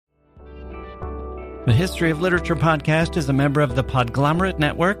The History of Literature podcast is a member of the Podglomerate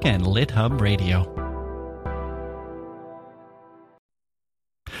Network and LitHub Radio.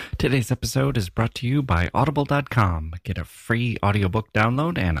 Today's episode is brought to you by Audible.com. Get a free audiobook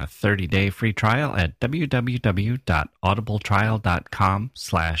download and a 30-day free trial at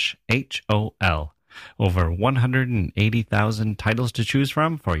www.audibletrial.com/HOL. Over 180,000 titles to choose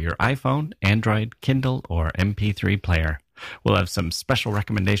from for your iPhone, Android, Kindle, or MP3 player. We'll have some special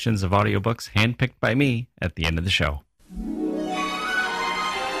recommendations of audiobooks handpicked by me at the end of the show.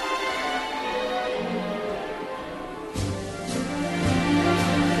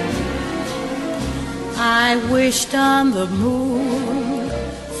 I wished on the moon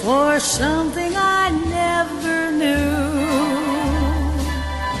for something I never knew.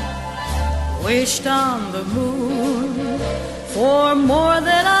 Wished on the moon for more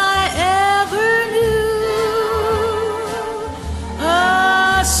than I ever knew.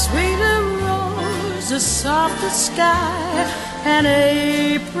 A sweeter rose, a softer sky, an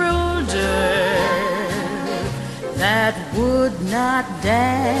April day that would not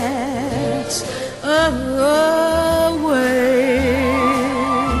dance away.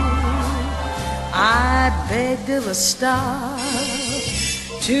 I begged of a star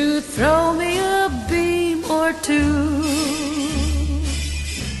to throw me a beam or two.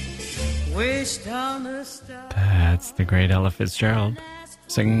 Wished on a star. That's the great Ella Fitzgerald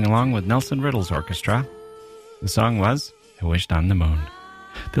singing along with Nelson Riddle's orchestra. The song was I Wished on the Moon.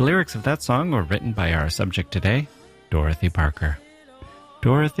 The lyrics of that song were written by our subject today, Dorothy Parker.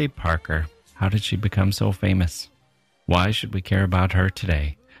 Dorothy Parker. How did she become so famous? Why should we care about her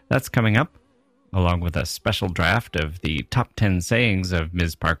today? That's coming up, along with a special draft of the top 10 sayings of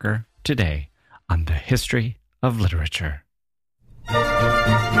Ms. Parker today on the History of Literature.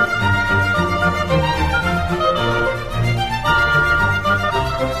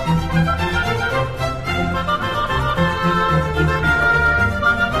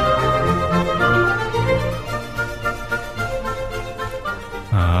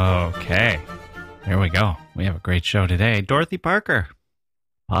 Okay, here we go. We have a great show today. Dorothy Parker,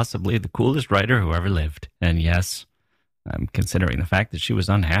 possibly the coolest writer who ever lived. And yes, I'm considering the fact that she was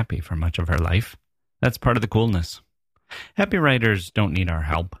unhappy for much of her life. That's part of the coolness. Happy writers don't need our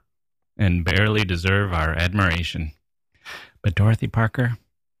help and barely deserve our admiration. But Dorothy Parker,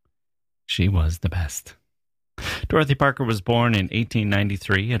 she was the best. Dorothy Parker was born in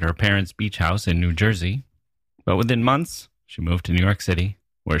 1893 at her parents' beach house in New Jersey. But within months, she moved to New York City,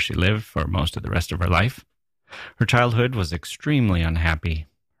 where she lived for most of the rest of her life. Her childhood was extremely unhappy.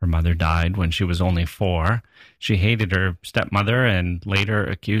 Her mother died when she was only 4. She hated her stepmother and later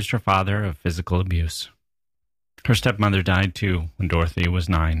accused her father of physical abuse. Her stepmother died too when Dorothy was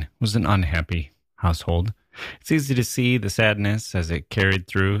 9. It was an unhappy household. It's easy to see the sadness as it carried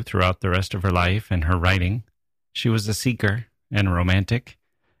throughout the rest of her life and her writing. She was a seeker and a romantic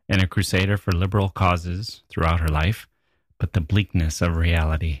and a crusader for liberal causes throughout her life. But the bleakness of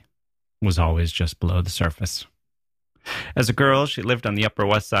reality was always just below the surface. As a girl, she lived on the Upper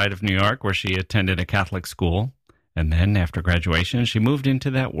West Side of New York, where she attended a Catholic school. And then, after graduation, she moved into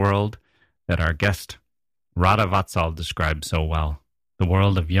that world that our guest, Radha Vatsal, described so well. The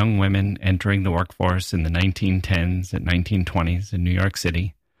world of young women entering the workforce in the 1910s and 1920s in New York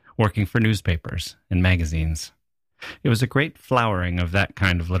City, working for newspapers and magazines. It was a great flowering of that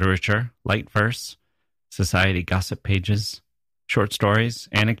kind of literature, light verse, society gossip pages, short stories,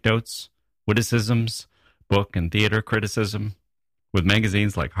 anecdotes, witticisms, book and theater criticism, with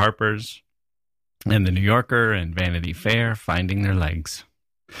magazines like Harper's and The New Yorker and Vanity Fair finding their legs.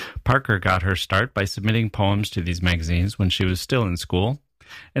 Parker got her start by submitting poems to these magazines when she was still in school,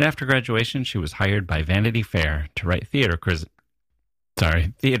 and after graduation she was hired by Vanity Fair to write theater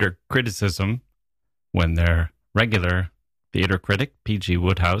criticism when their regular theater critic, P.G.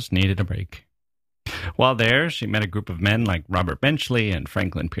 Wodehouse, needed a break. While there, she met a group of men like Robert Benchley and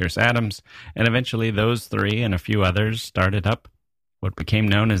Franklin Pierce Adams, and eventually those three and a few others started up what became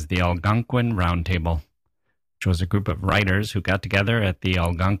known as the Algonquin Round Table, which was a group of writers who got together at the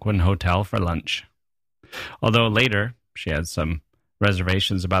Algonquin Hotel for lunch. Although later she had some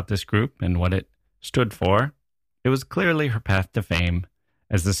reservations about this group and what it stood for, it was clearly her path to fame,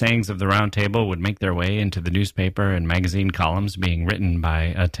 as the sayings of the Round Table would make their way into the newspaper and magazine columns being written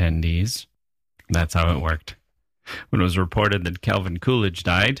by attendees. That's how it worked. When it was reported that Calvin Coolidge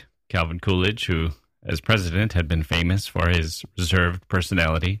died, Calvin Coolidge, who, as president, had been famous for his reserved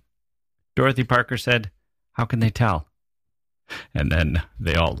personality, Dorothy Parker said, "How can they tell?" And then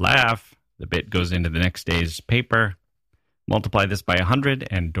they all laugh. The bit goes into the next day's paper. Multiply this by 100,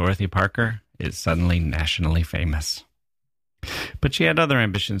 and Dorothy Parker is suddenly nationally famous. But she had other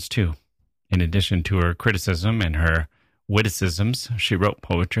ambitions, too. In addition to her criticism and her witticisms, she wrote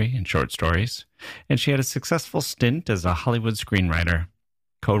poetry and short stories, and she had a successful stint as a Hollywood screenwriter,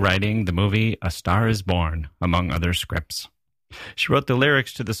 co-writing the movie A Star is Born, among other scripts. She wrote the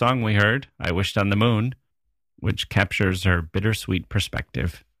lyrics to the song we heard, I Wished on the Moon, which captures her bittersweet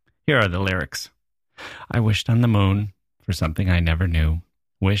perspective. Here are the lyrics. I wished on the moon for something I never knew,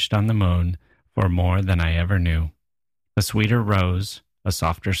 wished on the moon for more than I ever knew. A sweeter rose, a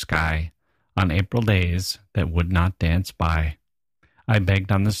softer sky, on April days that would not dance by. I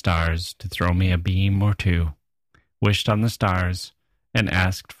begged on the stars to throw me a beam or two, wished on the stars and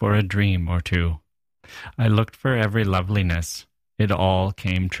asked for a dream or two. I looked for every loveliness, it all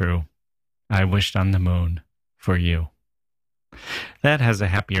came true. I wished on the moon for you. That has a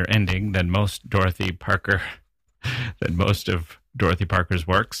happier ending than most of Dorothy Parker's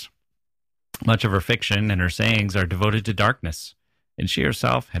works. Much of her fiction and her sayings are devoted to darkness, and she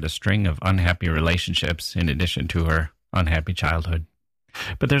herself had a string of unhappy relationships in addition to her unhappy childhood.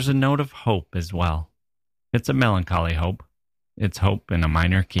 But there's a note of hope as well. It's a melancholy hope. It's hope in a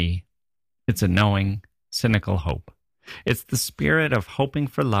minor key. It's a knowing, cynical hope. It's the spirit of hoping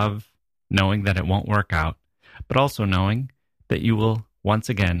for love, knowing that it won't work out, but also knowing that you will once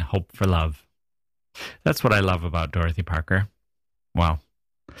again hope for love. That's what I love about Dorothy Parker. Well,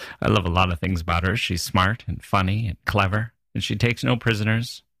 I love a lot of things about her. She's smart and funny and clever, and she takes no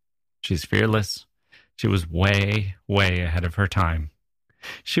prisoners. She's fearless. She was way, way ahead of her time.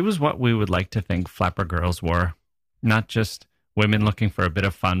 She was what we would like to think flapper girls were. Not just women looking for a bit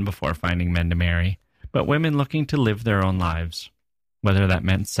of fun before finding men to marry, but women looking to live their own lives, whether that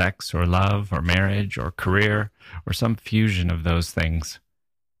meant sex or love or marriage or career or some fusion of those things,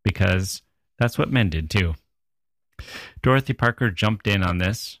 because that's what men did too. Dorothy Parker jumped in on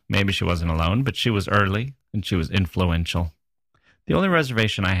this. Maybe she wasn't alone, but she was early and she was influential. The only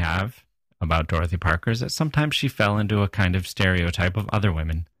reservation I have about Dorothy Parker is that sometimes she fell into a kind of stereotype of other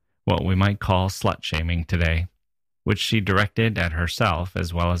women, what we might call slut-shaming today, which she directed at herself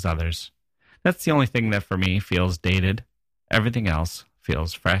as well as others. That's the only thing that for me feels dated. Everything else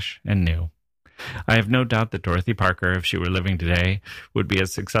feels fresh and new. I have no doubt that Dorothy Parker, if she were living today, would be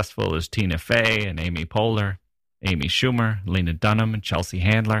as successful as Tina Fey and Amy Poehler, Amy Schumer, Lena Dunham, and Chelsea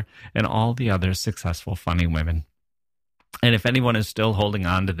Handler, and all the other successful, funny women. And if anyone is still holding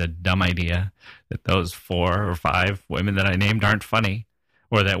on to the dumb idea that those 4 or 5 women that I named aren't funny,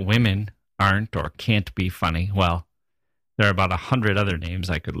 or that women aren't or can't be funny, well, there are about 100 other names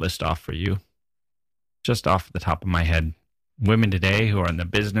I could list off for you, just off the top of my head. Women today who are in the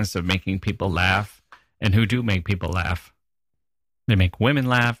business of making people laugh, and who do make people laugh. They make women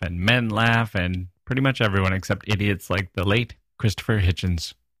laugh and men laugh and pretty much everyone except idiots like the late Christopher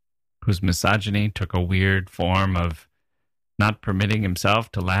Hitchens, whose misogyny took a weird form of not permitting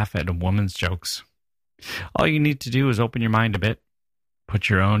himself to laugh at a woman's jokes. All you need to do is open your mind a bit, put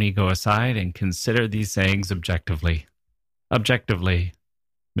your own ego aside, and consider these sayings objectively. Objectively,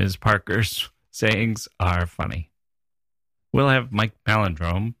 Ms. Parker's sayings are funny. We'll have Mike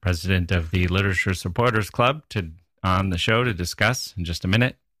Palindrome, president of the Literature Supporters Club, on the show to discuss in just a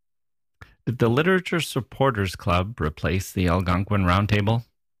minute. Did the Literature Supporters Club replace the Algonquin Roundtable?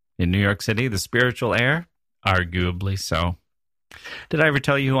 In New York City, the spiritual heir? Arguably so. Did I ever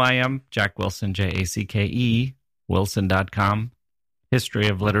tell you who I am? Jack Wilson, Jacke, Wilson.com,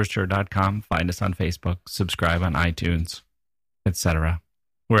 historyofliterature.com. Find us on Facebook, subscribe on iTunes, etc.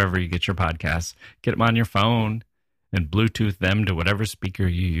 Wherever you get your podcasts. Get them on your phone and Bluetooth them to whatever speaker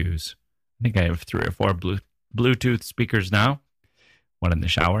you use. I think I have 3 or 4 Bluetooth speakers now. One in the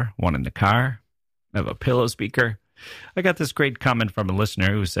shower, one in the car. I have a pillow speaker. I got this great comment from a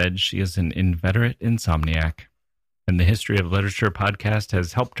listener who said she is an inveterate insomniac, and the History of Literature podcast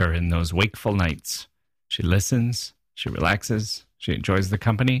has helped her in those wakeful nights. She listens, she relaxes, she enjoys the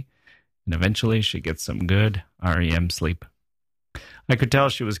company, and eventually she gets some good REM sleep. I could tell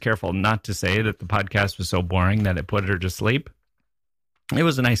she was careful not to say that the podcast was so boring that it put her to sleep. It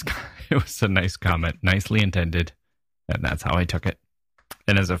was a nice comment, nicely intended, and that's how I took it.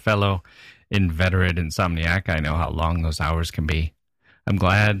 And as a fellow inveterate insomniac, I know how long those hours can be. I'm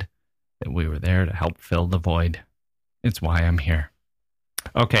glad that we were there to help fill the void. It's why I'm here.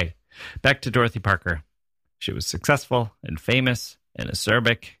 Okay, back to Dorothy Parker. She was successful and famous and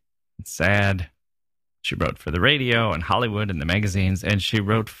acerbic and sad. She wrote for the radio and Hollywood and the magazines, and she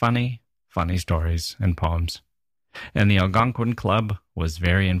wrote funny stories and poems. And the Algonquin Club was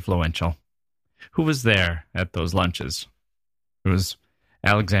very influential. Who was there at those lunches? It was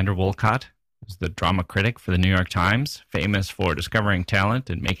Alexander Woollcott, who was the drama critic for the New York Times, famous for discovering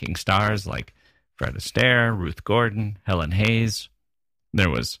talent and making stars like Fred Astaire, Ruth Gordon, Helen Hayes. There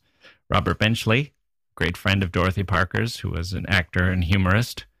was Robert Benchley, great friend of Dorothy Parker's, who was an actor and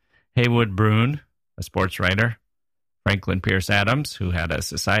humorist. Haywood Broun, a sports writer. Franklin Pierce Adams, who had a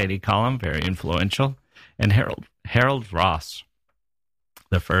society column, very influential. And Harold Ross,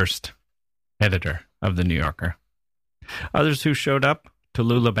 the first editor of The New Yorker. Others who showed up,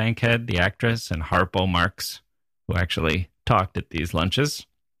 Tallulah Bankhead, the actress, and Harpo Marx, who actually talked at these lunches.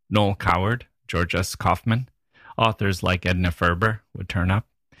 Noel Coward, George S. Kaufman. Authors like Edna Ferber would turn up.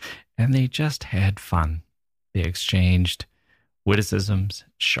 And they just had fun. They exchanged witticisms,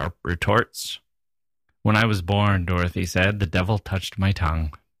 sharp retorts. When I was born, Dorothy said, the devil touched my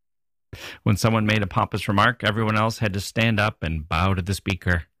tongue. When someone made a pompous remark, everyone else had to stand up and bow to the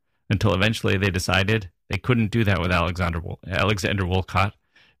speaker, until eventually they decided they couldn't do that with Alexander Woollcott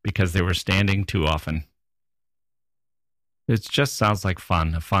because they were standing too often. It just sounds like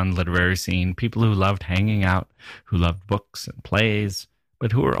fun, a fun literary scene, people who loved hanging out, who loved books and plays,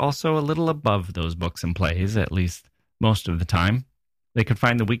 but who were also a little above those books and plays, at least most of the time. They could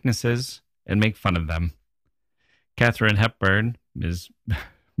find the weaknesses and make fun of them. Katharine Hepburn, Ms.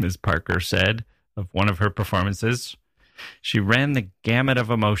 Parker said of one of her performances, she ran the gamut of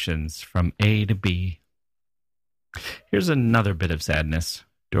emotions from A to B. Here's another bit of sadness.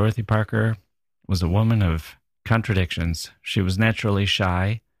 Dorothy Parker was a woman of contradictions. She was naturally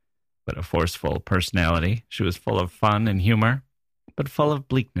shy, but a forceful personality. She was full of fun and humor, but full of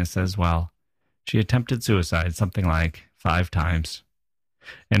bleakness as well. She attempted suicide something like 5 times.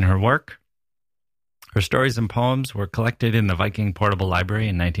 In her work, her stories and poems were collected in the Viking Portable Library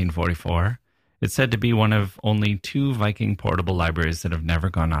in 1944. It's said to be one of only 2 Viking portable libraries that have never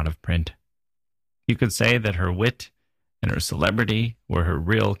gone out of print. You could say that her wit and her celebrity were her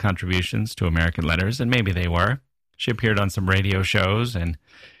real contributions to American letters, and maybe they were. She appeared on some radio shows, and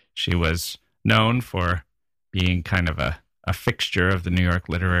she was known for being kind of a fixture of the New York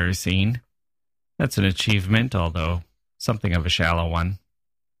literary scene. That's an achievement, although something of a shallow one.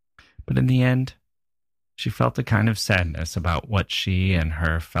 But in the end, she felt a kind of sadness about what she and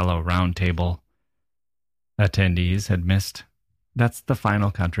her fellow round table attendees had missed. That's the final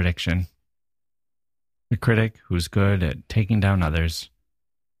contradiction. A critic who's good at taking down others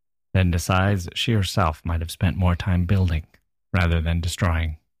then decides that she herself might have spent more time building rather than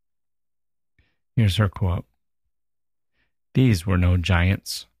destroying. Here's her quote. These were no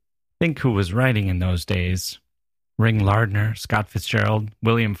giants. Think who was writing in those days. Ring Lardner, Scott Fitzgerald,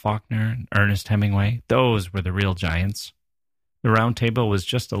 William Faulkner, and Ernest Hemingway. Those were the real giants. The Round Table was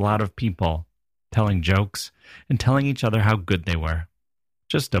just a lot of people telling jokes and telling each other how good they were.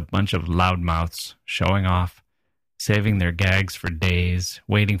 Just a bunch of loudmouths showing off, saving their gags for days,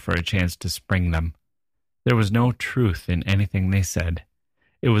 waiting for a chance to spring them. There was no truth in anything they said.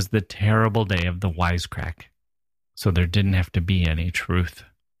 It was the terrible day of the wisecrack, so there didn't have to be any truth.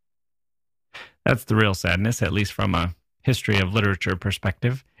 That's the real sadness, at least from a history of literature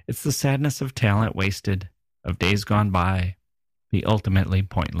perspective. It's the sadness of talent wasted, of days gone by, the ultimately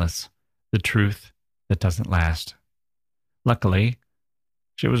pointless, the truth that doesn't last. Luckily,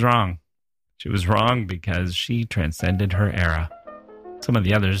 she was wrong. She was wrong because she transcended her era. Some of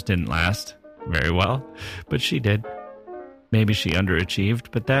the others didn't last very well, but she did. Maybe she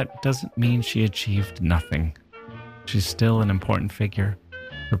underachieved, but that doesn't mean she achieved nothing. She's still an important figure.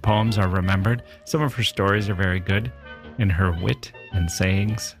 Her poems are remembered. Some of her stories are very good, and her wit and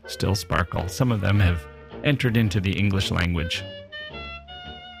sayings still sparkle. Some of them have entered into the English language.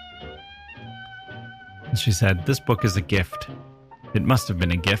 She said, "This book is a gift. It must have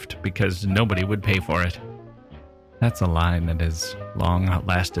been a gift because nobody would pay for it." That's a line that has long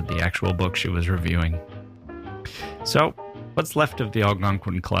outlasted the actual book she was reviewing. So, what's left of the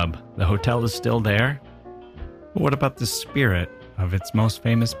Algonquin Club? The hotel is still there. But what about the spirit of its most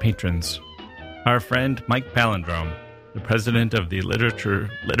famous patrons? Our friend Mike Palindrome, the president of the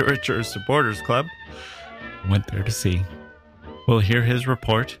Literature Supporters Club, went there to see. We'll hear his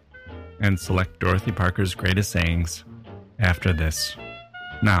report and select Dorothy Parker's greatest sayings after this.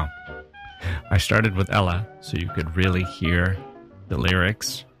 Now, I started with Ella so you could really hear the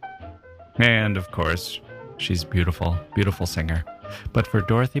lyrics. And, of course, she's beautiful, beautiful singer. But for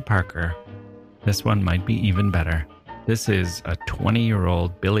Dorothy Parker, this one might be even better. This is a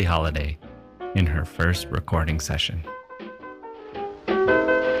 20-year-old Billie Holiday in her first recording session.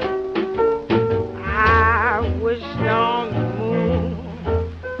 I wished on the moon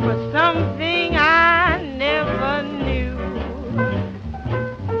for something I never knew.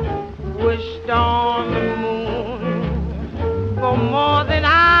 Wished on the moon for more than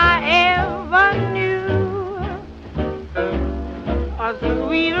I ever knew. A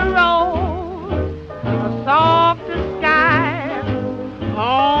sweeter rose, a softer sky,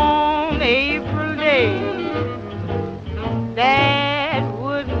 one April day that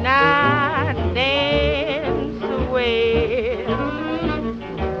would not dance away.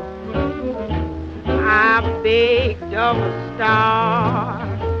 I begged of a star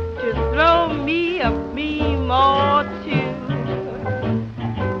to throw me a beam or two,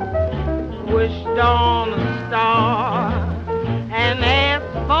 wished on a star and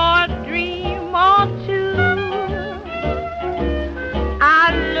asked for a dream or two.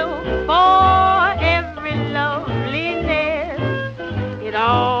 I looked for every loveliness, it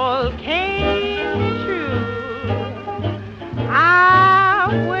all came true.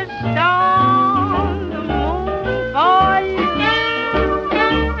 I wished on the moon for you.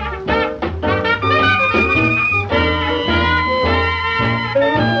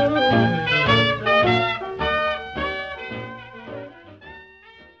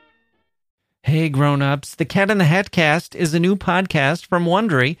 Hey grown-ups, the Cat in the Hat Cast is a new podcast from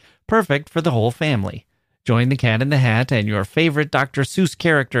Wondery, perfect for the whole family. Join the Cat in the Hat and your favorite Dr. Seuss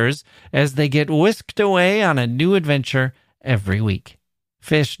characters as they get whisked away on a new adventure every week.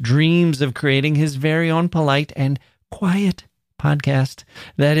 Fish dreams of creating his very own polite and quiet podcast.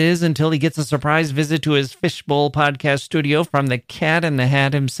 That is, until he gets a surprise visit to his Fishbowl podcast studio from the Cat in the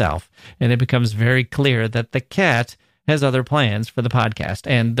Hat himself, and it becomes very clear that the cat has other plans for the podcast,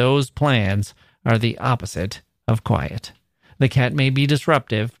 and those plans are the opposite of quiet. The cat may be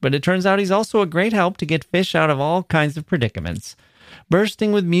disruptive, but it turns out he's also a great help to get Fish out of all kinds of predicaments.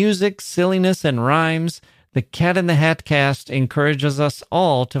 Bursting with music, silliness, and rhymes, the Cat in the Hat Cast encourages us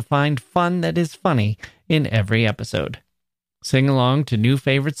all to find fun that is funny in every episode. Sing along to new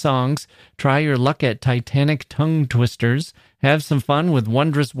favorite songs, try your luck at Titanic tongue twisters, have some fun with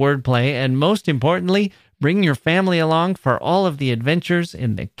wondrous wordplay, and most importantly, bring your family along for all of the adventures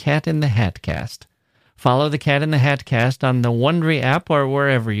in the Cat in the Hat Cast. Follow the Cat in the Hat Cast on the Wondery app or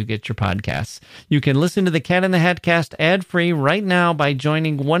wherever you get your podcasts. You can listen to the Cat in the Hat Cast ad-free right now by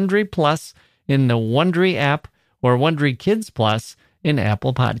joining Wondery Plus in the Wondery app or Wondery Kids Plus in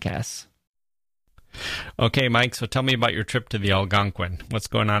Apple Podcasts. Okay, Mike, so tell me about your trip to the Algonquin. What's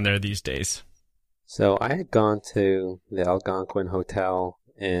going on there these days? So I had gone to the Algonquin Hotel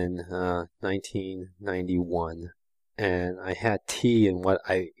in 1991, and I had tea in what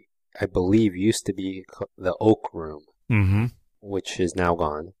I believe used to be the Oak Room, which is now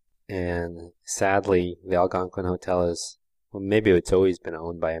gone. And sadly, the Algonquin Hotel is, well, maybe it's always been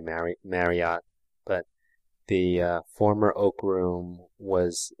owned by a Marriott, but the former Oak Room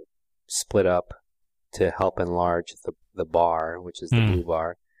was split up to help enlarge the bar, which is the Blue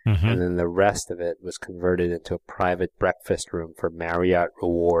Bar. And then the rest of it was converted into a private breakfast room for Marriott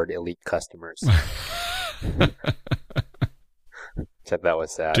Reward elite customers. That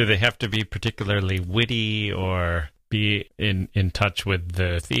was sad. Do they have to be particularly witty or be in touch with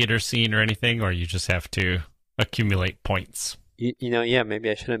the theater scene or anything, or you just have to accumulate points? Yeah, maybe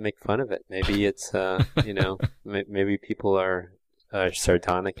I shouldn't make fun of it. Maybe it's, maybe people are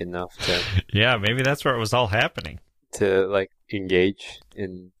sardonic enough to... Yeah, maybe that's where it was all happening. To, like, engage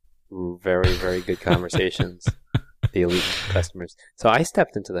in very, very good conversations, the elite customers. So I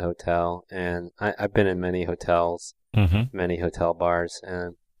stepped into the hotel, and I've been in many hotels, many hotel bars,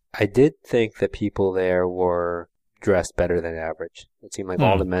 and I did think that people there were dressed better than average. It seemed like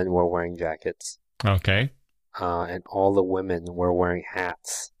all the men were wearing jackets. Okay. And all the women were wearing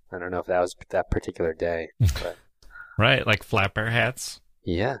hats. I don't know if that was that particular day. But right, like flapper hats?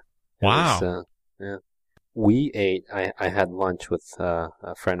 Yeah. Wow. Yeah. We ate, I had lunch with a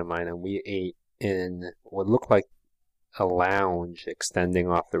friend of mine, and we ate in what looked like a lounge extending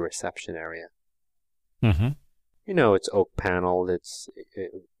off the reception area. It's oak paneled, it's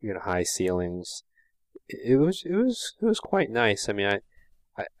high ceilings. It was quite nice. I mean,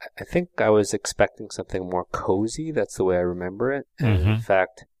 I think I was expecting something more cozy. That's the way I remember it. And in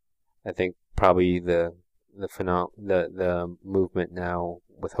fact, I think probably the movement now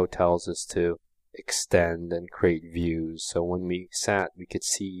with hotels is to extend and create views. So when we sat, we could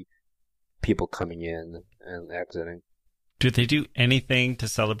see people coming in and exiting. Do they do anything to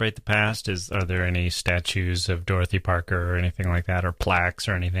celebrate the past? Are there any statues of Dorothy Parker or anything like that, or plaques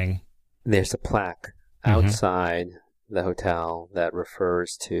or anything? There's a plaque outside the hotel that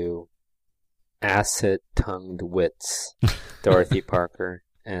refers to acid-tongued wits, Dorothy Parker,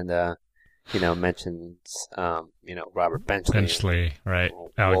 and mentions Robert Benchley, right?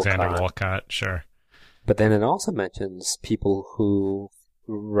 Alexander Wolcott, sure. But then it also mentions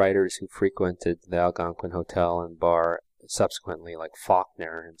writers who frequented the Algonquin Hotel and bar subsequently, like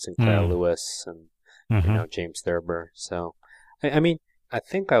Faulkner and Sinclair Lewis and James Thurber. So, I mean, I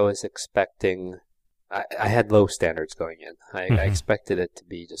think I was expecting. I had low standards going in. I expected it to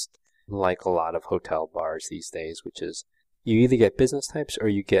be just like a lot of hotel bars these days, which is you either get business types or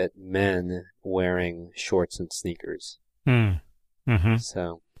you get men wearing shorts and sneakers. Mm-hmm.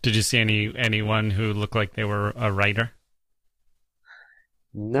 So, did you see anyone who looked like they were a writer?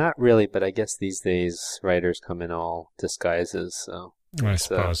 not really, but I guess these days writers come in all disguises. So I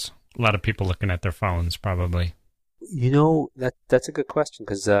suppose a lot of people looking at their phones, probably. That's a good question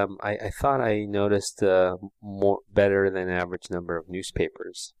because I thought I noticed more better than average number of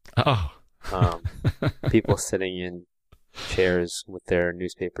newspapers. Oh, People sitting in chairs with their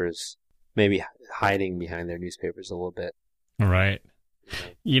newspapers, maybe hiding behind their newspapers a little bit. Right.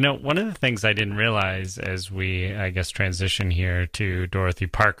 One of the things I didn't realize as we, I guess, transition here to Dorothy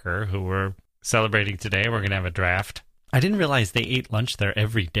Parker, who we're celebrating today, we're going to have a draft. I didn't realize they ate lunch there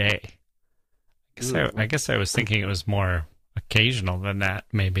every day. I guess I was thinking it was more occasional than that,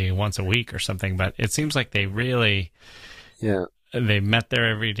 maybe once a week or something, but it seems like they really, they met there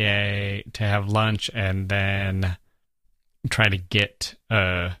every day to have lunch and then try to get,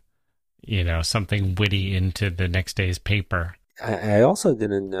 something witty into the next day's paper. I also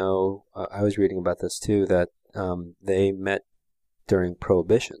didn't know, I was reading about this too, that they met during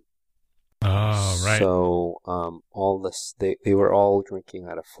Prohibition. Oh, right. So all this, they were all drinking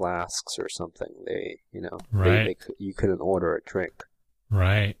out of flasks or something. Right. You couldn't order a drink.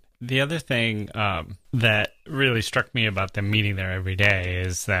 Right. The other thing that really struck me about them meeting there every day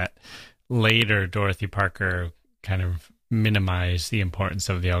is that later Dorothy Parker kind of minimized the importance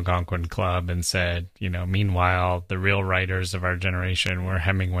of the Algonquin Club and said, meanwhile, the real writers of our generation were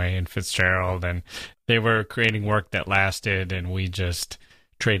Hemingway and Fitzgerald, and they were creating work that lasted, and we just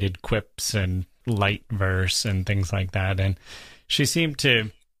traded quips and light verse and things like that. And she seemed to,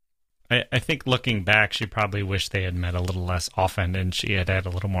 I think looking back, she probably wished they had met a little less often and she had had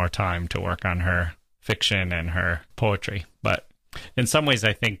a little more time to work on her fiction and her poetry. But in some ways,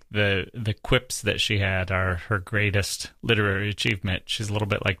 I think the quips that she had are her greatest literary achievement. She's a little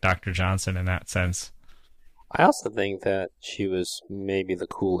bit like Dr. Johnson in that sense. I also think that she was maybe the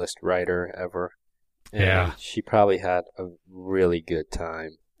coolest writer ever. And she probably had a really good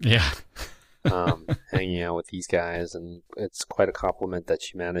time. Yeah. Hanging out with these guys, and it's quite a compliment that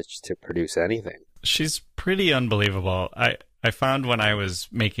she managed to produce anything. She's pretty unbelievable. I found when I was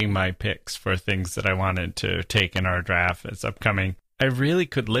making my picks for things that I wanted to take in our draft that's upcoming, I really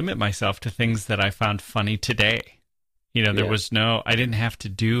could limit myself to things that I found funny today. There was I didn't have to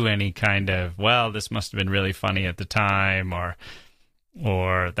do any kind of, well, this must have been really funny at the time, or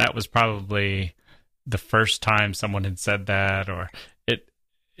that was probably the first time someone had said that, or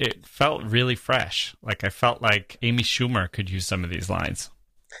it felt really fresh. Like I felt like Amy Schumer could use some of these lines.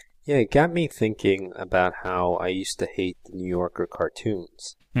 Yeah, it got me thinking about how I used to hate the New Yorker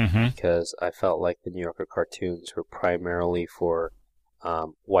cartoons because I felt like the New Yorker cartoons were primarily for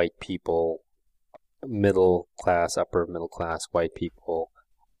white people, middle class, upper middle class white people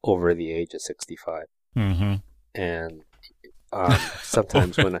over the age of 65. Mm-hmm. And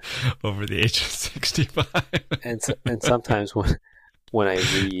sometimes over the age of 65, and sometimes when I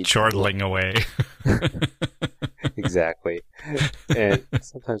read chortling away. Exactly. And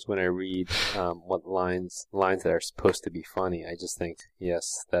sometimes when I read what lines that are supposed to be funny, I just think,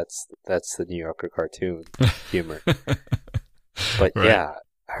 yes, that's the New Yorker cartoon humor. But right. Yeah,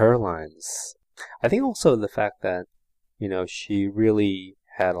 her lines. I think also the fact that, she really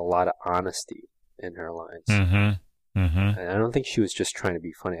had a lot of honesty in her lines. Mm-hmm. Mm-hmm. And I don't think she was just trying to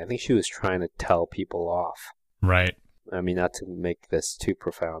be funny. I think she was trying to tell people off. Right. I mean, not to make this too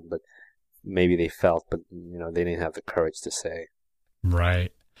profound, but maybe they felt, but, they didn't have the courage to say.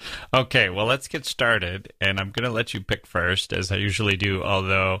 Right. Okay, well, let's get started, and I'm going to let you pick first, as I usually do,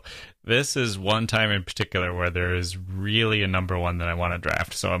 although this is one time in particular where there is really a number one that I want to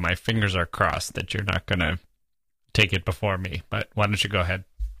draft, so my fingers are crossed that you're not going to take it before me, but why don't you go ahead?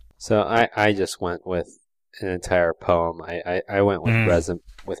 So I just went with an entire poem. I went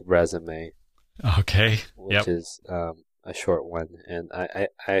with resume. Okay. Which is a short one. And I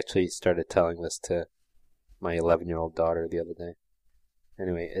actually started telling this to my 11-year-old daughter the other day.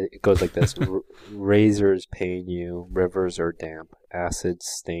 Anyway, it goes like this. Razors pain you, rivers are damp, acids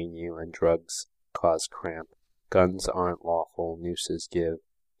stain you, and drugs cause cramp. Guns aren't lawful, nooses give,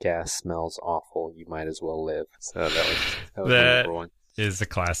 gas smells awful, you might as well live. So that was my number one. Is a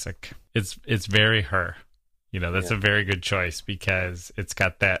classic. It's very her. That's a very good choice because it's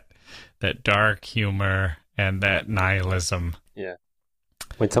got that dark humor and that nihilism. Yeah.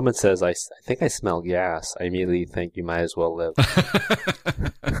 When someone says, I think I smell gas, I immediately think you might as well live.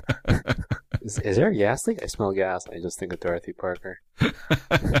 Is there a gas leak? I smell gas. I just think of Dorothy Parker.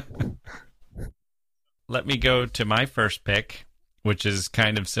 Let me go to my first pick. which is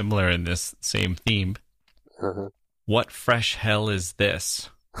kind of similar in this same theme. Uh-huh. What fresh hell is this?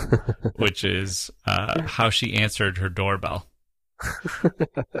 Which is how she answered her doorbell.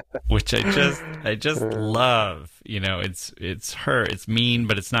 Which I just love. You know, it's her. It's mean,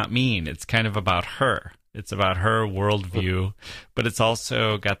 but it's not mean. It's kind of about her. It's about her worldview, but it's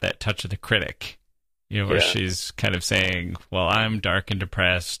also got that touch of the critic. You know, where she's kind of saying, well, I'm dark and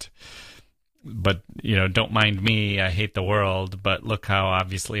depressed, but, you know, don't mind me. I hate the world, but look how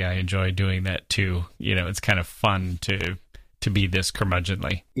obviously I enjoy doing that too. You know, it's kind of fun to be this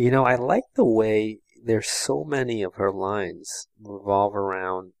curmudgeonly. You know, I like the way there's so many of her lines revolve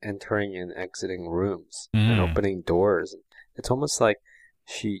around entering and exiting rooms and opening doors. It's almost like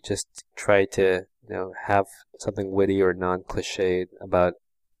she just tried to, you know, have something witty or non-cliched about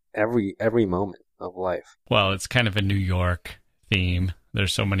every moment of life. Well, it's kind of a New York theme.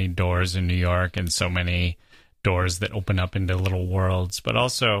 There's so many doors in New York and so many doors that open up into little worlds, but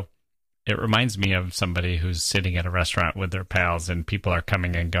also it reminds me of somebody who's sitting at a restaurant with their pals and people are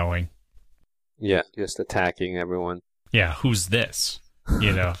coming and going. Yeah, just attacking everyone. Yeah, who's this?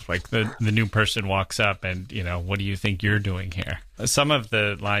 You know, like the new person walks up and, you know, what do you think you're doing here? Some of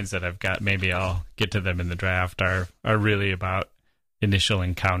the lines that I've got, maybe I'll get to them in the draft, are really about initial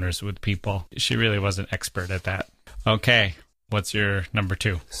encounters with people. She really was an expert at that. Okay, what's your number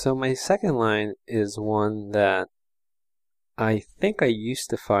 2? So my second line is one that I think I used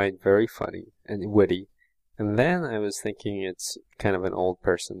to find very funny and witty, and then I was thinking it's kind of an old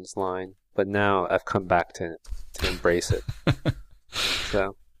person's line, but now I've come back to embrace it.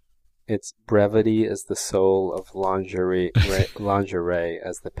 So it's brevity is the soul of lingerie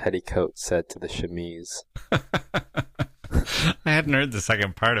as the petticoat said to the chemise. I hadn't heard the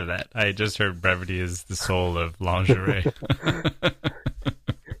second part of that. I just heard brevity is the soul of lingerie.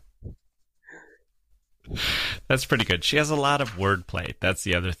 That's pretty good. She has a lot of wordplay. That's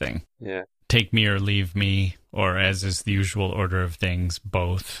the other thing. Yeah. Take me or leave me, or as is the usual order of things,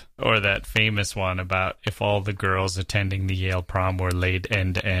 both. Or that famous one about if all the girls attending the Yale prom were laid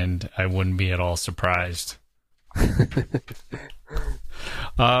end to end, I wouldn't be at all surprised.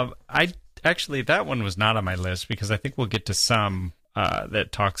 Actually, that one was not on my list because I think we'll get to some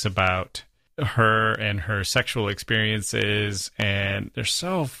that talks about her and her sexual experiences, and they're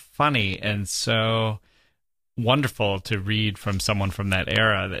so funny and so wonderful to read from someone from that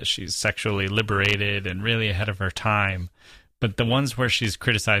era, that she's sexually liberated and really ahead of her time. But the ones where she's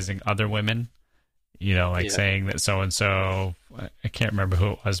criticizing other women, you know, like saying that so-and-so, I can't remember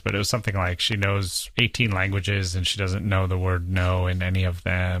who it was, but it was something like she knows 18 languages and she doesn't know the word no in any of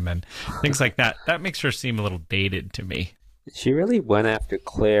them and things like that. That makes her seem a little dated to me. She really went after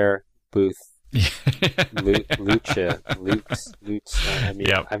Claire Booth. Lutz. I mean,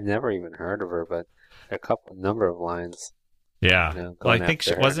 I've never even heard of her, but a number of lines. Yeah. You know, well, I think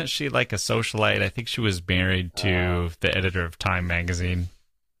wasn't she like a socialite? I think she was married to the editor of Time magazine.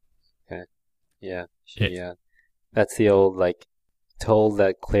 Okay. Yeah. That's the old, like, told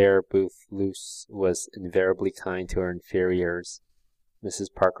that Claire Booth Luce was invariably kind to her inferiors. Mrs.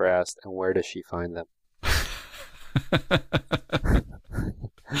 Parker asked, and where does she find them?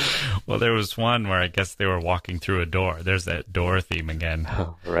 Well, there was one where I guess they were walking through a door. There's that door theme again.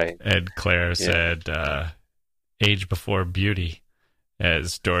 Oh, right. And Claire said, age before beauty,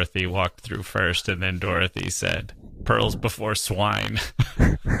 as Dorothy walked through first. And then Dorothy said, pearls before swine.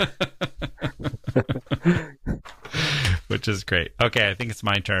 Which is great. Okay, I think it's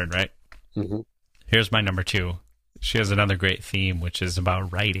my turn, right? Mm-hmm. Here's my number 2. She has another great theme, which is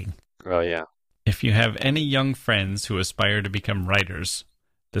about writing. Oh, yeah. If you have any young friends who aspire to become writers,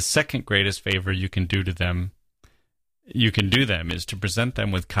 the second greatest favor you can do them is to present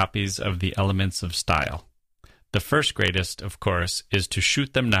them with copies of the Elements of Style. The first greatest, of course, is to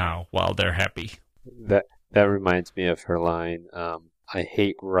shoot them now while they're happy. That reminds me of her line, I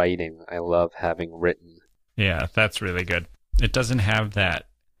hate writing. I love having written. Yeah, that's really good. It doesn't have that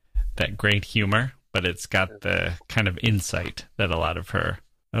great humor, but it's got the kind of insight that a lot of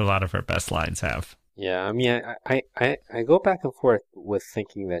her best lines have. Yeah, I mean, I go back and forth with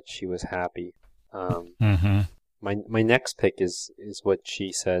thinking that she was happy. My next pick is what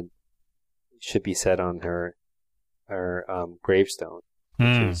she said should be said on her gravestone,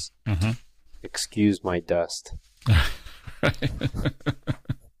 which is "Excuse my dust."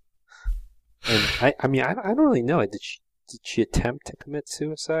 And I mean, I don't really know. Did she attempt to commit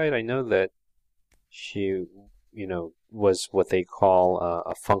suicide? I know that she, you know, was what they call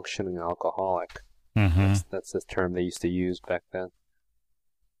a functioning alcoholic. That's the term they used to use back then.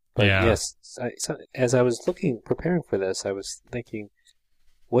 But yes, as I was preparing for this, I was thinking,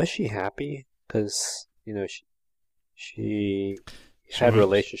 was she happy? Because, you know, She She had was-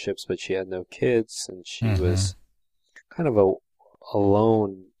 relationships, but she had no kids, and she was kind of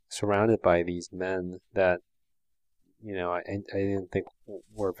alone, surrounded by these men that, I didn't think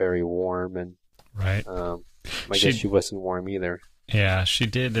were very warm, and Right. I guess she wasn't warm either. Yeah, she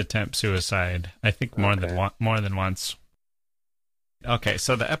did attempt suicide. I think more than once. Okay,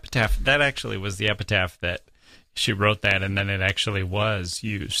 so the epitaph, that actually was the epitaph that she wrote that, and then it actually was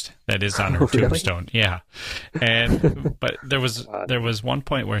used. That is on her Really? tombstone. Yeah. But there was one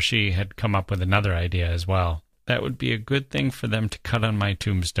point where she had come up with another idea as well. That would be a good thing for them to cut on my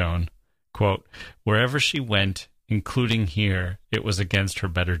tombstone. Quote, wherever she went, including here, it was against her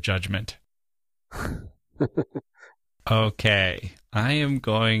better judgment. Okay, I am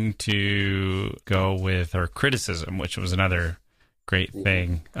going to go with her criticism, which was another great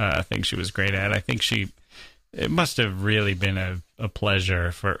thing she was great at. I think it must have really been a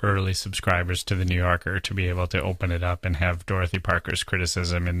pleasure for early subscribers to The New Yorker to be able to open it up and have Dorothy Parker's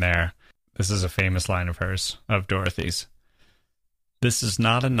criticism in there. This is a famous line of hers, of Dorothy's. This is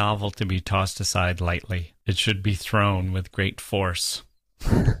not a novel to be tossed aside lightly. It should be thrown with great force.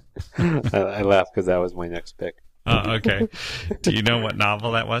 I laughed because that was my next pick. Okay. Do you know what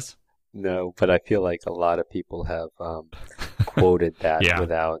novel that was? No, but I feel like a lot of people have quoted that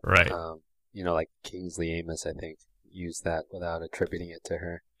without, right. Like Kingsley Amis, I think, used that without attributing it to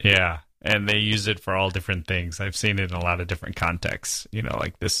her. Yeah, and they use it for all different things. I've seen it in a lot of different contexts.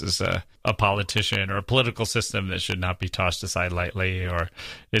 Like this is a politician or a political system that should not be tossed aside lightly, or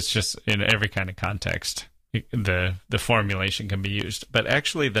it's just in every kind of context. The formulation can be used. But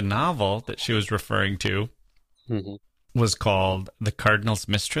actually, the novel that she was referring to was called The Cardinal's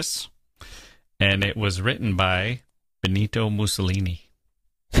Mistress, and it was written by Benito Mussolini.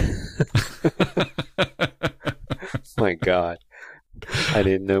 My God, I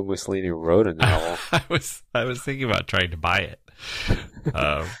didn't know Mussolini wrote a novel. I was thinking about trying to buy it.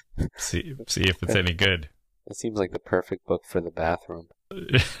 See if it's any good. It seems like the perfect book for the bathroom.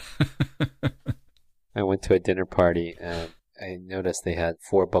 I went to a dinner party and I noticed they had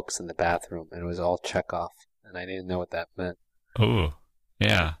 4 books in the bathroom, and it was all Chekhov, and I didn't know what that meant. Oh,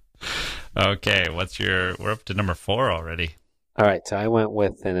 yeah. Okay, we're up to number 4 already. All right, so I went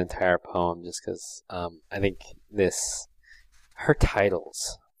with an entire poem just because I think her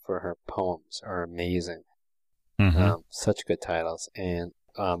titles for her poems are amazing. Such good titles. And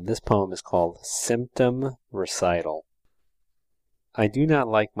this poem is called Symptom Recital. I do not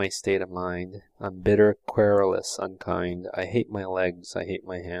like my state of mind. I'm bitter, querulous, unkind. I hate my legs, I hate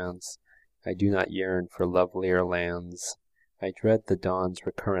my hands. I do not yearn for lovelier lands. I dread the dawn's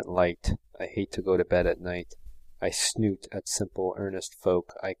recurrent light. I hate to go to bed at night. I snoot at simple, earnest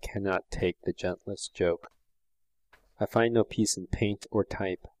folk. I cannot take the gentlest joke. I find no peace in paint or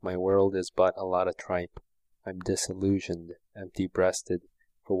type. My world is but a lot of tripe. I'm disillusioned, empty-breasted.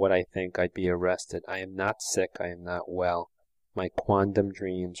 For what I think I'd be arrested. I am not sick, I am not well. My quondam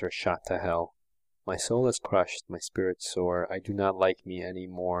dreams are shot to hell. My soul is crushed, my spirit sore. I do not like me any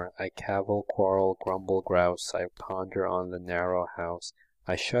more. I cavil, quarrel, grumble, grouse. I ponder on the narrow house.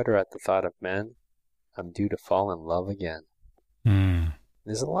 I shudder at the thought of men. I'm due to fall in love again.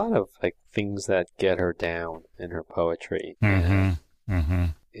 There's a lot of things that get her down in her poetry. To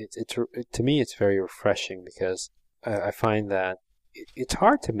me, it's very refreshing because I find that it's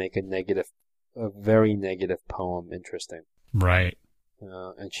hard to make a very negative poem interesting. Right.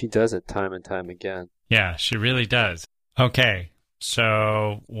 And she does it time and time again. Yeah, she really does. Okay,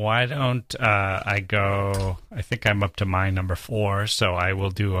 so why don't I go, I think I'm up to my number 4, so I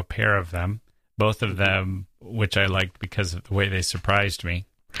will do a pair of them. Both of them, which I liked because of the way they surprised me.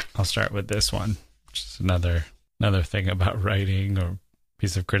 I'll start with this one, which is another thing about writing or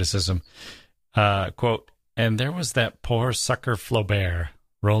piece of criticism. Quote, and there was that poor sucker Flaubert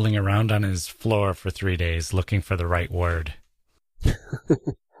rolling around on his floor for 3 days looking for the right word.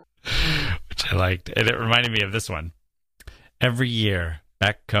 Which I liked. And it reminded me of this one. Every year,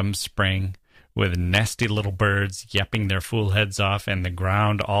 back comes spring, with nasty little birds yapping their fool heads off and the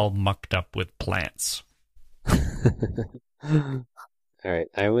ground all mucked up with plants. All right,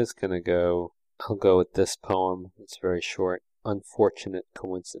 I'll go with this poem. It's very short. Unfortunate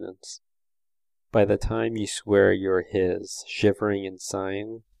Coincidence. By the time you swear you're his, shivering and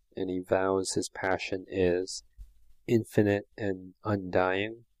sighing, and he vows his passion is infinite and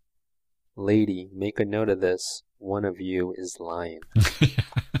undying, lady, make a note of this, one of you is lying.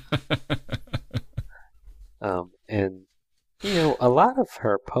 And a lot of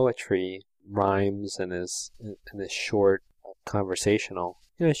her poetry rhymes and is short, conversational.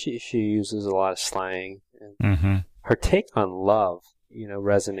 She uses a lot of slang. And her take on love,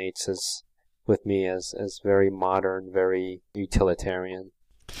 resonates as with me as very modern, very utilitarian.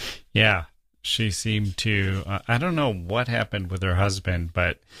 Yeah, she seemed to, I don't know what happened with her husband,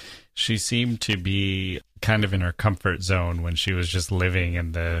 but she seemed to be kind of in her comfort zone when she was just living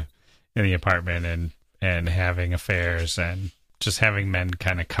in the apartment and having affairs and just having men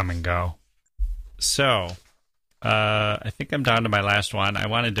kind of come and go. So, I think I'm down to my last one. I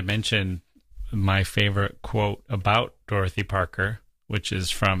wanted to mention my favorite quote about Dorothy Parker, which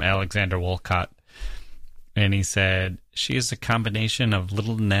is from Alexander Woollcott. And he said, "She is a combination of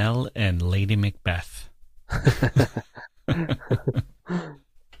Little Nell and Lady Macbeth."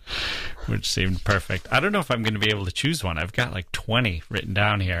 Which seemed perfect. I don't know if I'm going to be able to choose one. I've got like 20 written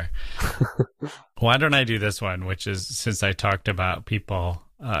down here. Why don't I do this one, which is, since I talked about people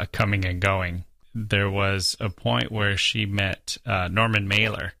coming and going, there was a point where she met Norman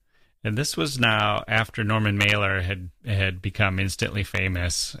Mailer. And this was now after Norman Mailer had become instantly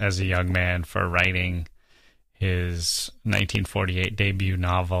famous as a young man for writing his 1948 debut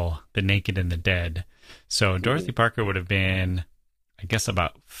novel, The Naked and the Dead. So Dorothy Parker would have been, I guess,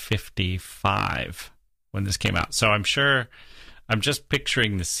 about 55 when this came out. So I'm just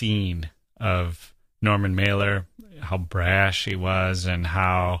picturing the scene of Norman Mailer, how brash he was and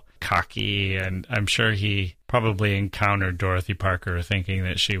how cocky, and I'm sure he probably encountered Dorothy Parker thinking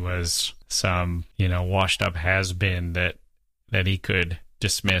that she was some, washed up has-been that he could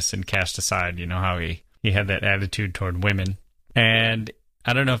dismiss and cast aside. You know how he had that attitude toward women. And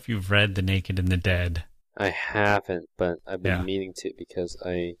I don't know if you've read The Naked and the Dead. I haven't, but I've been meaning to, because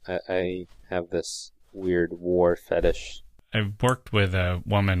I have this weird war fetish. I worked with a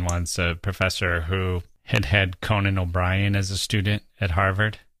woman once, a professor who had Conan O'Brien as a student at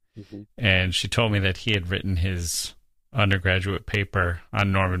Harvard. Mm-hmm. And she told me that he had written his undergraduate paper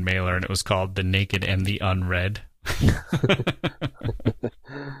on Norman Mailer, and it was called The Naked and the Unread.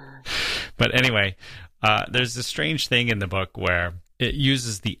 But anyway, there's a strange thing in the book where it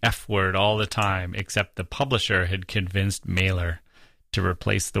uses the F word all the time, except the publisher had convinced Mailer to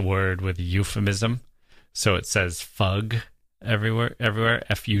replace the word with a euphemism. So it says fug everywhere,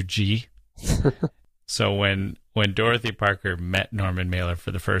 F-U-G. So when Dorothy Parker met Norman Mailer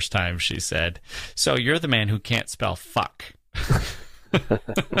for the first time, she said, "So you're the man who can't spell fuck."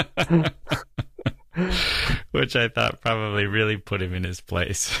 Which I thought probably really put him in his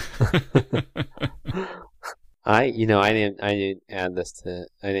place. I didn't add this to,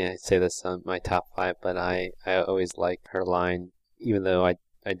 I didn't say this on my top 5, but I always like her line, even though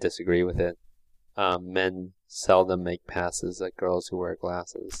I disagree with it. Men seldom make passes at girls who wear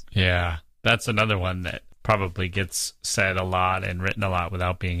glasses. Yeah, that's another one that probably gets said a lot and written a lot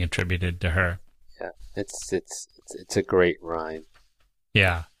without being attributed to her. Yeah, it's a great rhyme.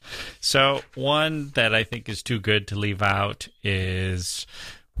 Yeah. So one that I think is too good to leave out is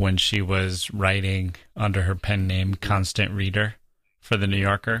when she was writing under her pen name Constant Reader for The New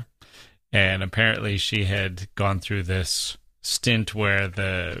Yorker. And apparently she had gone through this stint where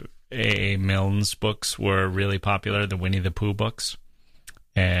the A.A. Milne's books were really popular, the Winnie the Pooh books.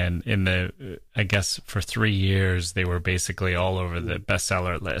 And I guess for 3 years, they were basically all over the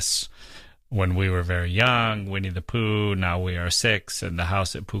bestseller lists. When We Were Very Young, Winnie the Pooh, Now We Are Six, and The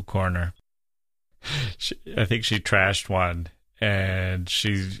House at Pooh Corner. I think she trashed one, and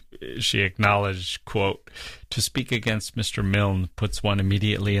she acknowledged, quote, "To speak against Mr. Milne puts one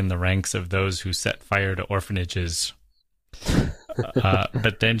immediately in the ranks of those who set fire to orphanages."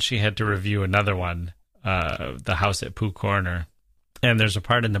 But then she had to review another one, The House at Pooh Corner. And there's a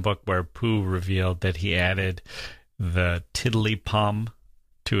part in the book where Pooh revealed that he added the tiddly-pom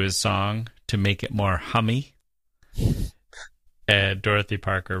to his song to make it more hummy. And Dorothy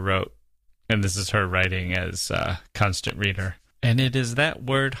Parker wrote, and this is her writing as Constant Reader, "And it is that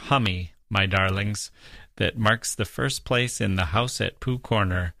word hummy, my darlings, that marks the first place in the house at Pooh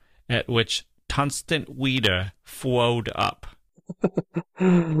Corner at which Constant Weeder flowed up."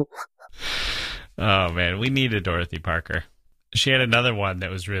 Oh, man, we needed Dorothy Parker. She had another one that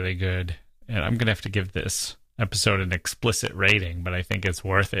was really good, and I'm going to have to give this episode an explicit rating, but I think it's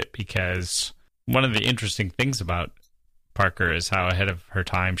worth it because one of the interesting things about Parker is how ahead of her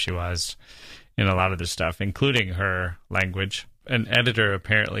time she was in a lot of the stuff, including her language. An editor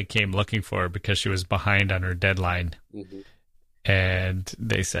apparently came looking for her because she was behind on her deadline. Mm-hmm. And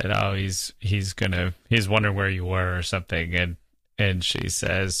they said, "Oh, he's wondering where you were or something." And she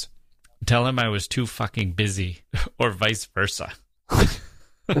says, "Tell him I was too fucking busy," or vice versa.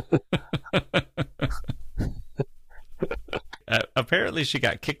 Apparently she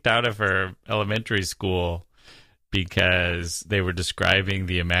got kicked out of her elementary school because they were describing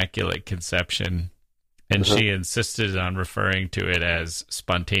the Immaculate Conception And she insisted on referring to it as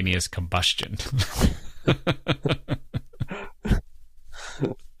spontaneous combustion.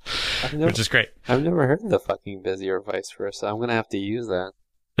 Which is great. I've never heard of the fucking busy or vice versa. I'm going to have to use that.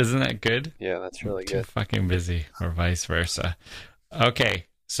 Isn't that good? Yeah, that's really Too good. fucking busy or vice versa. Okay,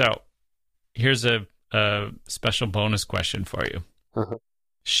 so here's a special bonus question for you.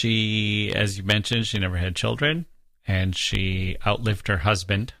 She, as you mentioned, she never had children, and she outlived her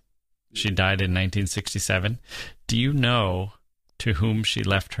husband. She died in 1967. Do you know to whom she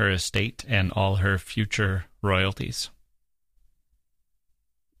left her estate and all her future royalties?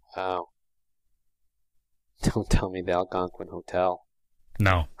 Wow. Don't tell me the Algonquin Hotel.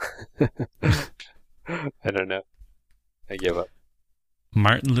 No. I don't know. I give up.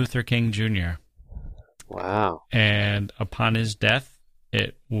 Martin Luther King Jr. Wow. And upon his death,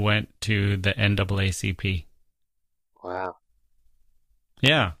 it went to the NAACP. Wow.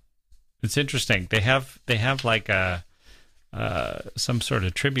 Yeah. It's interesting. They have like a some sort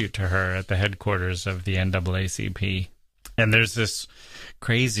of tribute to her at the headquarters of the NAACP. And there's this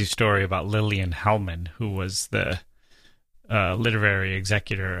crazy story about Lillian Hellman, who was the literary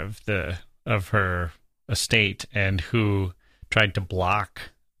executor of her estate, and who tried to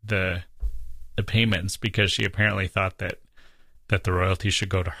block the payments because she apparently thought that the royalties should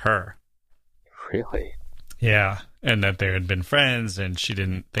go to her. Really? Yeah, and that they had been friends, and she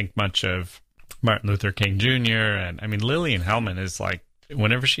didn't think much of Martin Luther King Jr. And I mean, Lillian Hellman is like,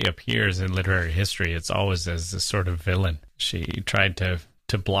 whenever she appears in literary history, it's always as this sort of villain. She tried to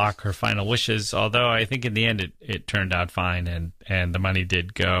block her final wishes, although I think in the end it turned out fine, and the money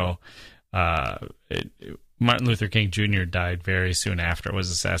did go. Martin Luther King Jr. died very soon after, was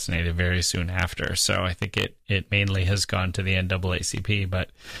assassinated very soon after, so I think it mainly has gone to the NAACP,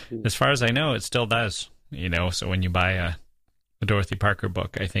 but as far as I know, it still does. You know, so when you buy a Dorothy Parker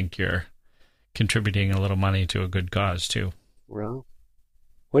book, I think you're contributing a little money to a good cause, too. Well,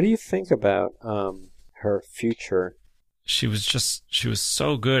 what do you think about her future? She was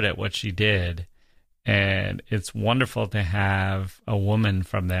so good at what she did, and it's wonderful to have a woman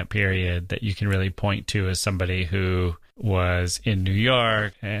from that period that you can really point to as somebody who was in New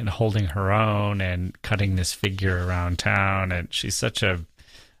York and holding her own and cutting this figure around town, and she's such an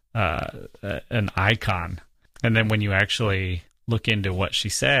icon. And then when you actually look into what she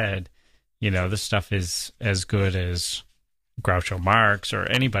said, you know, this stuff is as good as Groucho Marx or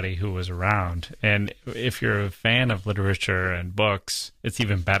anybody who was around. And if you're a fan of literature and books, it's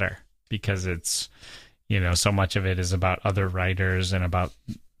even better because it's, you know, so much of it is about other writers and about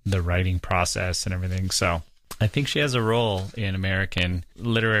the writing process and everything. So I think she has a role in American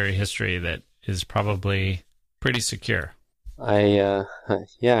literary history that is probably pretty secure. I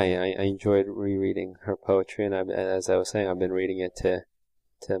enjoyed rereading her poetry, and as I was saying, I've been reading it to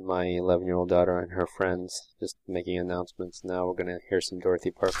my 11-year-old daughter and her friends, just making announcements. Now we're going to hear some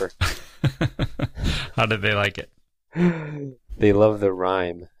Dorothy Parker. How did they like it? They love the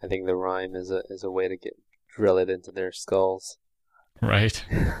rhyme. I think the rhyme is a way to drill it into their skulls. Right.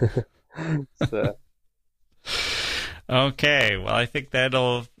 So. Okay, well, I think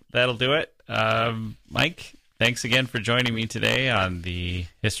that'll do it. Mike, thanks again for joining me today on the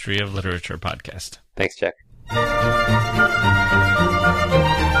History of Literature podcast. Thanks, Jack.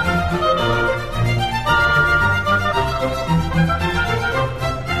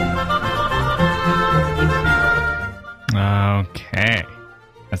 Okay,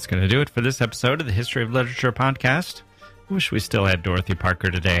 that's going to do it for this episode of the History of Literature podcast. I wish we still had Dorothy Parker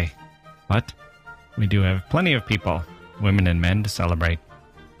today, but we do have plenty of people, women and men, to celebrate.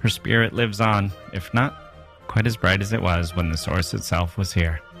 Her spirit lives on, if not quite as bright as it was when the source itself was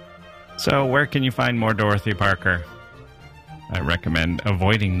here. So where can you find more Dorothy Parker? I recommend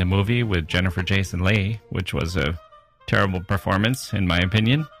avoiding the movie with Jennifer Jason Leigh, which was a terrible performance, in my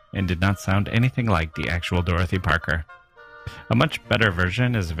opinion, and did not sound anything like the actual Dorothy Parker. A much better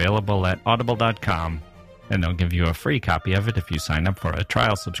version is available at audible.com, and they'll give you a free copy of it if you sign up for a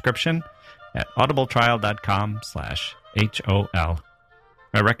trial subscription at audibletrial.com/HOL.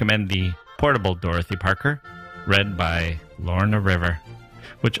 I recommend the Portable Dorothy Parker, read by Lorna River,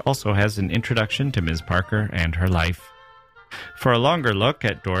 which also has an introduction to Ms. Parker and her life. For a longer look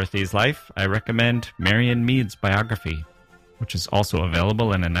at Dorothy's life, I recommend Marion Mead's biography, which is also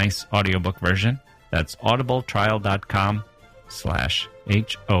available in a nice audiobook version. That's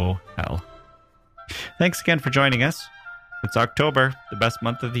audibletrial.com/HOL. Thanks again for joining us. It's October, the best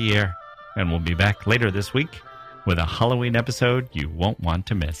month of the year, and we'll be back later this week with a Halloween episode you won't want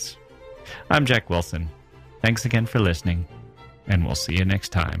to miss. I'm Jack Wilson. Thanks again for listening, and we'll see you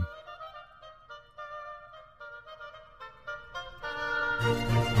next time.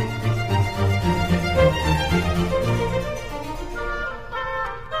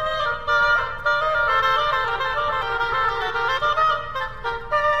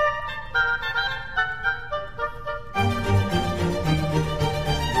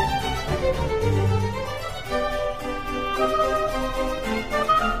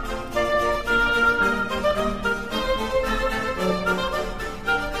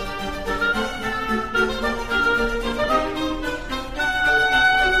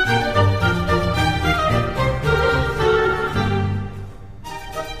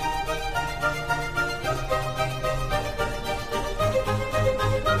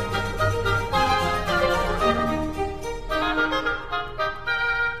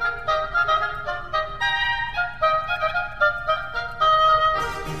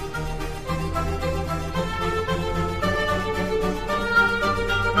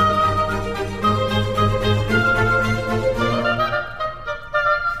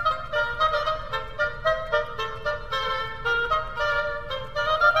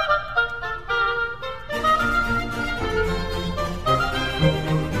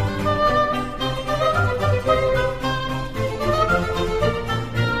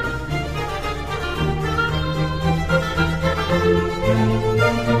 you.